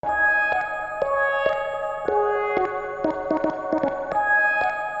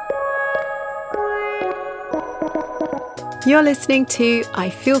You're listening to I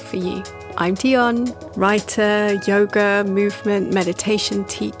Feel For You. I'm Dion, writer, yoga, movement, meditation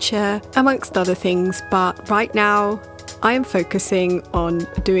teacher, amongst other things. But right now, I am focusing on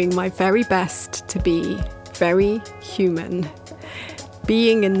doing my very best to be very human,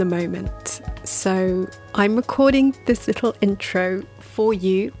 being in the moment. So I'm recording this little intro for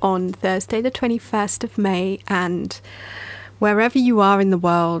you on Thursday, the 21st of May. And wherever you are in the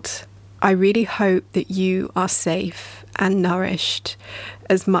world, I really hope that you are safe and nourished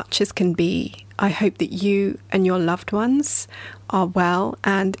as much as can be. I hope that you and your loved ones are well,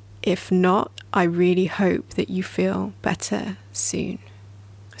 and if not, I really hope that you feel better soon.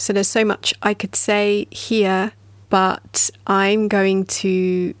 So there's so much I could say here, but I'm going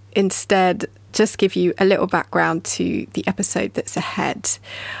to instead just give you a little background to the episode that's ahead.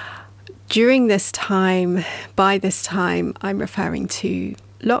 During this time, by this time, I'm referring to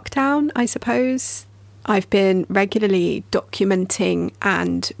lockdown, I suppose. I've been regularly documenting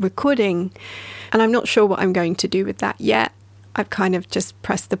and recording, and I'm not sure what I'm going to do with that yet. I've kind of just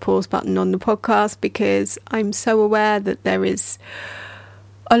pressed the pause button on the podcast because I'm so aware that there is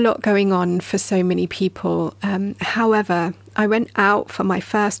a lot going on for so many people. However, I went out for my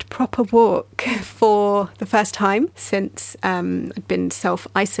first proper walk for the first time since I'd been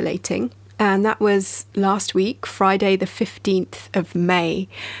self-isolating. And that was last week, Friday, the 15th of May.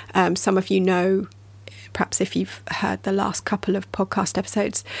 Some of you know, perhaps if you've heard the last couple of podcast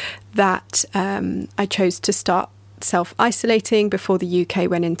episodes, that I chose to start self-isolating before the UK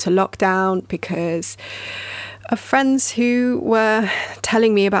went into lockdown because of friends who were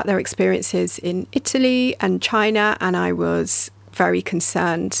telling me about their experiences in Italy and China, and I was very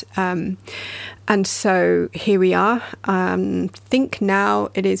concerned. And so here we are. I think now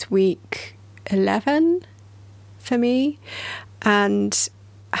it is week 11 for me, and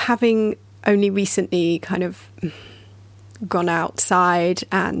having only recently kind of gone outside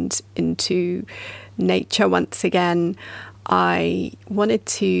and into nature once again, I wanted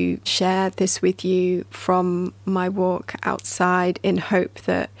to share this with you from my walk outside in hope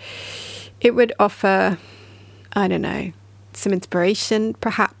that it would offer, I don't know, some inspiration,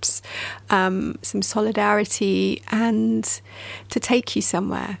 perhaps, some solidarity, and to take you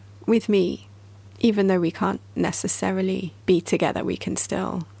somewhere with me. Even though we can't necessarily be together, we can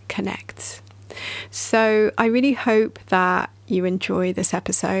still connect. So I really hope that you enjoy this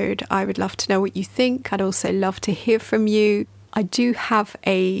episode. I would love to know what you think. I'd also love to hear from you. I do have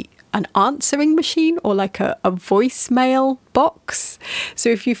an answering machine, or like a voicemail box. So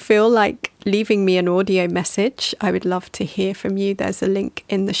if you feel like leaving me an audio message, I would love to hear from you. There's a link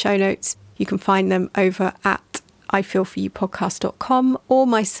in the show notes. You can find them over at ifeelforyoupodcast.com or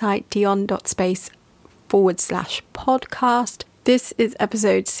my site dion.space/podcast. This is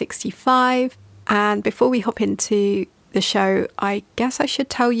episode 65. And before we hop into the show, I guess I should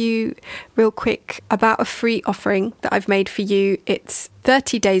tell you real quick about a free offering that I've made for you. It's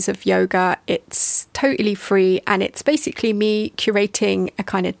 30 days of yoga. It's totally free, and it's basically me curating a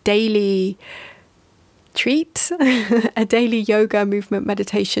kind of daily treat, a daily yoga, movement,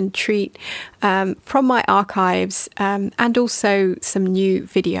 meditation treat from my archives, and also some new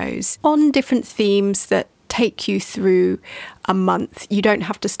videos on different themes that take you through a month. You don't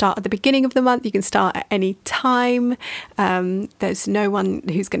have to start at the beginning of the month. You can start at any time. There's no one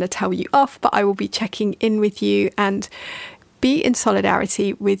who's going to tell you off, but I will be checking in with you and be in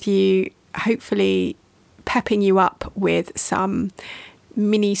solidarity with you, hopefully pepping you up with some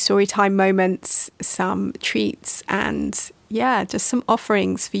mini storytime moments, some treats, and just some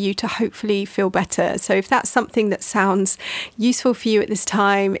offerings for you to hopefully feel better. So if that's something that sounds useful for you at this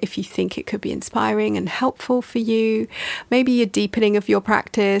time, if you think it could be inspiring and helpful for you, maybe a deepening of your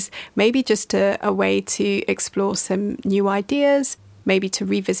practice, maybe just a way to explore some new ideas, maybe to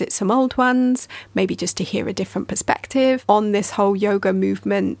revisit some old ones, maybe just to hear a different perspective on this whole yoga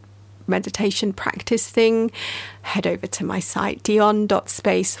movement meditation practice thing, head over to my site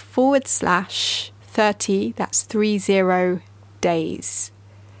dion.space/30, that's 30 days,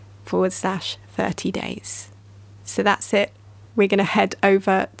 /30 days. So that's it. We're going to head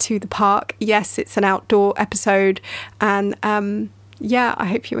over to the park. Yes, it's an outdoor episode, and I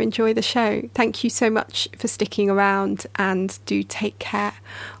hope you enjoy the show. Thank you so much for sticking around, and do take care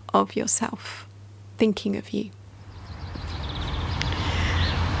of yourself. Thinking of you.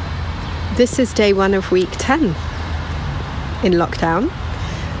 This is day 1 of week 10 in lockdown,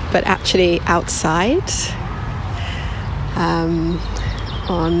 but actually outside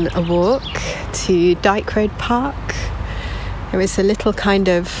on a walk to Dyke Road Park. There is a little kind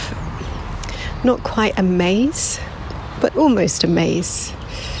of, not quite a maze, but almost a maze,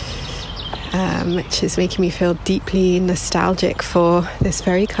 which is making me feel deeply nostalgic for this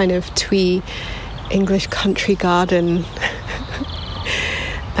very kind of twee English country garden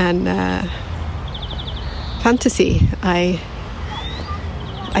and fantasy. I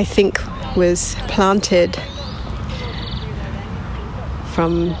think was planted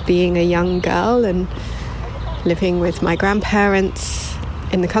from being a young girl and living with my grandparents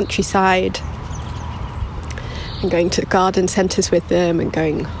in the countryside and going to garden centres with them and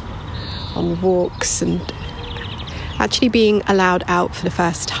going on walks and actually being allowed out for the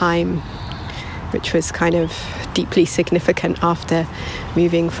first time, which was kind of deeply significant after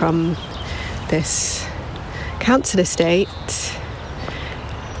moving from this council estate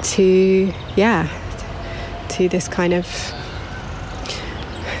to this kind of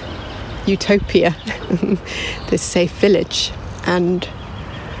utopia, this safe village. And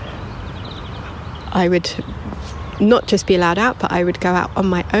I would not just be allowed out, but I would go out on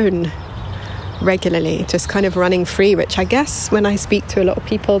my own regularly, just kind of running free, which I guess when I speak to a lot of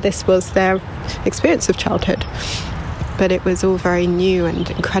people, this was their experience of childhood. But it was all very new and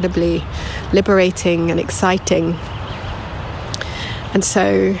incredibly liberating and exciting. And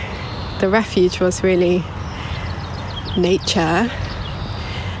so the refuge was really nature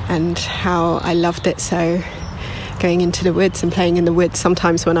and how I loved it so, going into the woods and playing in the woods.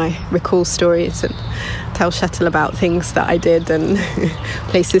 Sometimes when I recall stories and tell Shetel about things that I did and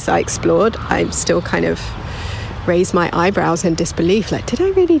places I explored, I still kind of raise my eyebrows in disbelief, like, did I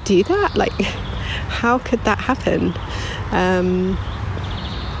really do that? Like, how could that happen?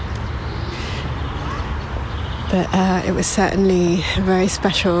 But it was certainly a very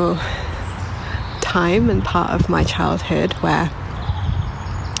special time and part of my childhood where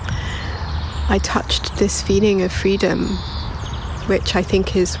I touched this feeling of freedom, which I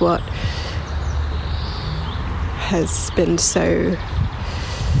think is what has been so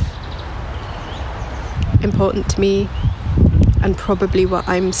important to me, and probably what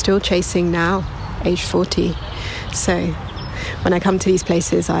I'm still chasing now, age 40. So when I come to these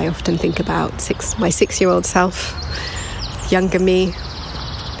places, I often think about my 6-year-old self, younger me,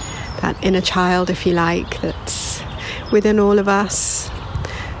 that inner child, if you like, that's within all of us.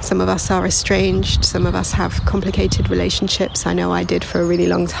 Some of us are estranged, some of us have complicated relationships. I know I did for a really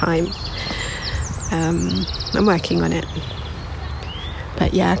long time. I'm working on it.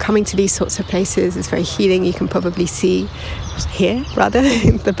 But yeah, coming to these sorts of places is very healing. You can probably hear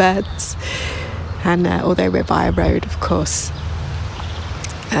the birds. And although we're by a road, of course,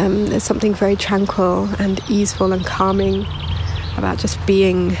 there's something very tranquil and easeful and calming about just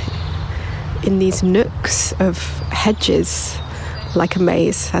being in these nooks of hedges, like a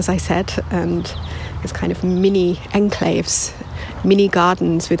maze, as I said, and there's kind of mini enclaves, mini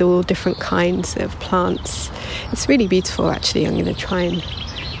gardens with all different kinds of plants. It's really beautiful, actually. I'm going to try and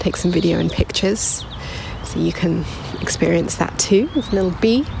take some video and pictures so you can experience that too. There's a little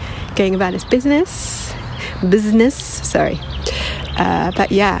bee going about its business, but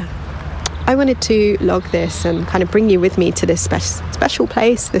yeah, I wanted to log this and kind of bring you with me to this special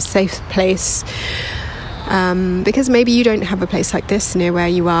place, this safe place, because maybe you don't have a place like this near where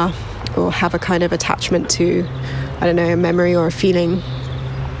you are, or have a kind of attachment to, I don't know, a memory or a feeling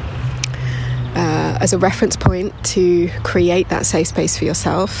as a reference point to create that safe space for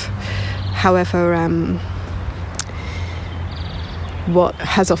yourself. However, what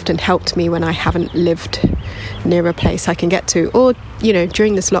has often helped me when I haven't lived near a place I can get to, or, you know,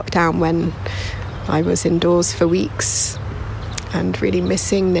 during this lockdown when I was indoors for weeks and really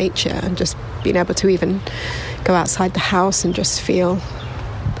missing nature and just being able to even go outside the house and just feel,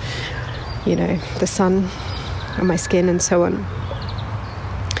 you know, the sun on my skin and so on.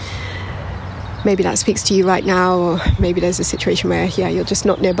 Maybe that speaks to you right now, or maybe there's a situation where, you're just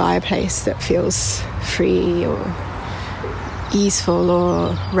not nearby a place that feels free or easeful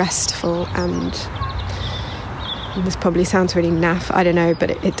or restful. And this probably sounds really naff, I don't know,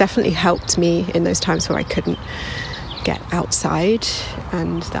 but it definitely helped me in those times where I couldn't get outside,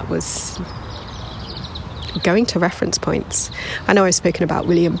 and that was going to reference points. I know I've spoken about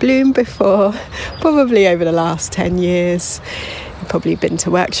William Bloom before, probably over the last 10 years. You've probably been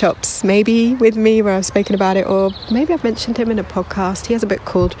to workshops maybe with me where I've spoken about it, or maybe I've mentioned him in a podcast. He has a book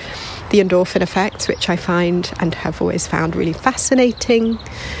called The Endorphin Effect, which I find and have always found really fascinating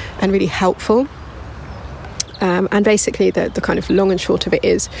and really helpful. And basically the kind of long and short of it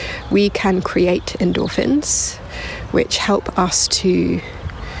is we can create endorphins which help us to,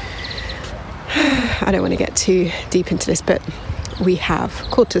 I don't want to get too deep into this, but we have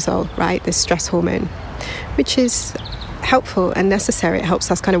cortisol, right, this stress hormone, which is helpful and necessary. It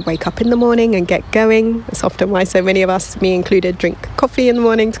helps us kind of wake up in the morning and get going. That's often why so many of us, me included, drink coffee in the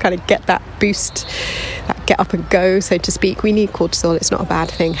morning to kind of get that boost, that get up and go, so to speak. We need cortisol. It's not a bad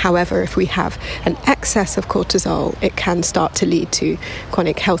thing. However, if we have an excess of cortisol, it can start to lead to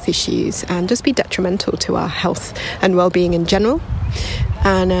chronic health issues and just be detrimental to our health and well-being in general.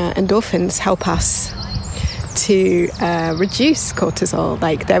 And endorphins help us to reduce cortisol.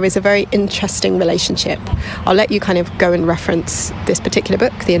 Like, there is a very interesting relationship. I'll let you kind of go and reference this particular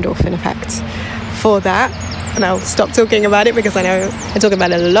book, The Endorphin Effect, for that, and I'll stop talking about it because I know I talk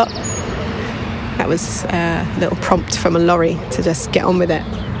about it a lot. That was a little prompt from a lorry to just get on with it,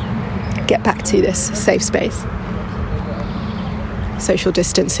 get back to this safe space. Social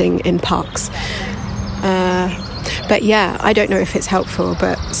distancing in parks. But yeah, I don't know if it's helpful,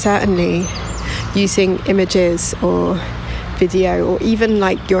 but certainly using images or video or even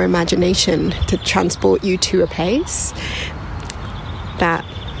like your imagination to transport you to a place that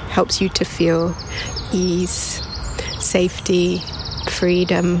helps you to feel ease, safety,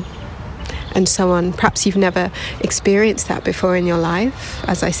 freedom, and so on. Perhaps you've never experienced that before in your life.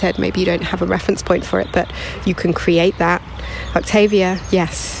 As I said, maybe you don't have a reference point for it, but you can create that. Octavia,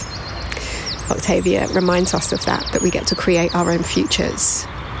 yes. Octavia reminds us of that we get to create our own futures.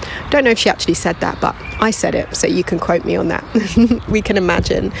 Don't know if she actually said that, but I said it, so you can quote me on that. We can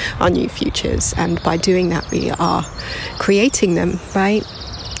imagine our new futures, and by doing that we are creating them, right?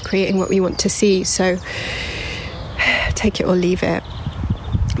 Creating what we want to see. So take it or leave it.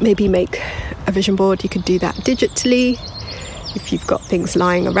 Maybe make a vision board. You could do that digitally. If you've got things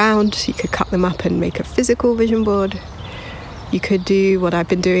lying around, you could cut them up and make a physical vision board. You could do what I've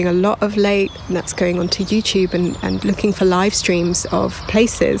been doing a lot of late, and that's going onto YouTube and looking for live streams of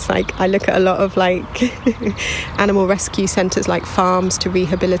places. Like, I look at a lot of like animal rescue centres, like farms, to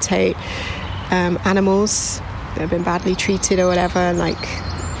rehabilitate animals that have been badly treated or whatever, and like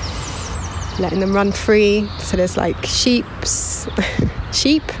letting them run free. So there's like sheep,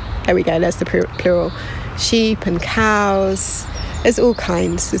 there we go, there's the plural, sheep and cows. There's all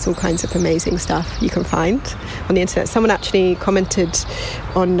kinds of amazing stuff you can find on the internet. Someone actually commented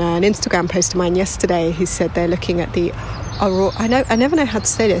on an Instagram post of mine yesterday who said they're looking at the aurora. I never know how to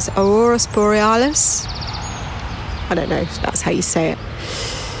say this. Auroras Borealis. I don't know if that's how you say it.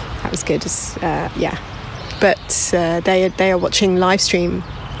 That was good. Yeah, but they are watching live stream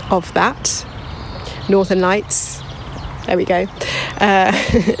of that. Northern Lights. There we go.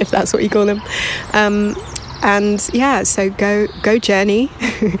 If that's what you call them. And yeah, so go journey,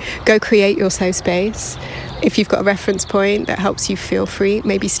 go create your safe space. If you've got a reference point that helps you feel free,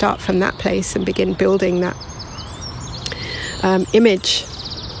 maybe start from that place and begin building that image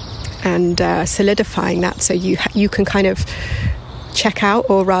and solidifying that, so you can kind of check out,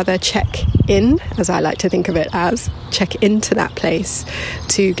 or rather check in, as I like to think of it as, check into that place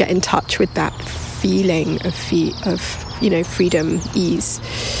to get in touch with that feeling of freedom, ease.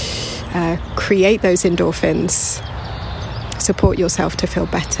 Create those endorphins, support yourself to feel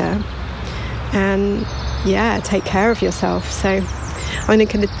better, and yeah, take care of yourself. So I'm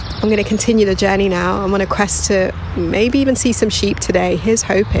going to continue the journey now. I'm on a quest to maybe even see some sheep today. Here's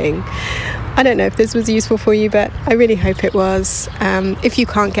hoping. I don't know if this was useful for you, but I really hope it was. If you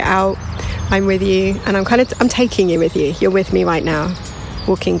can't get out, I'm with you, and I'm taking you with you. You're with me right now,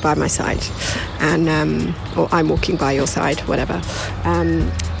 walking by my side, and or I'm walking by your side, whatever.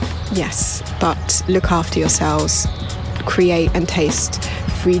 Yes, but look after yourselves, create and taste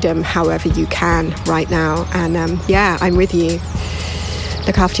freedom however you can right now. And yeah, I'm with you.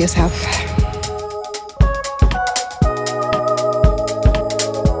 Look after yourself.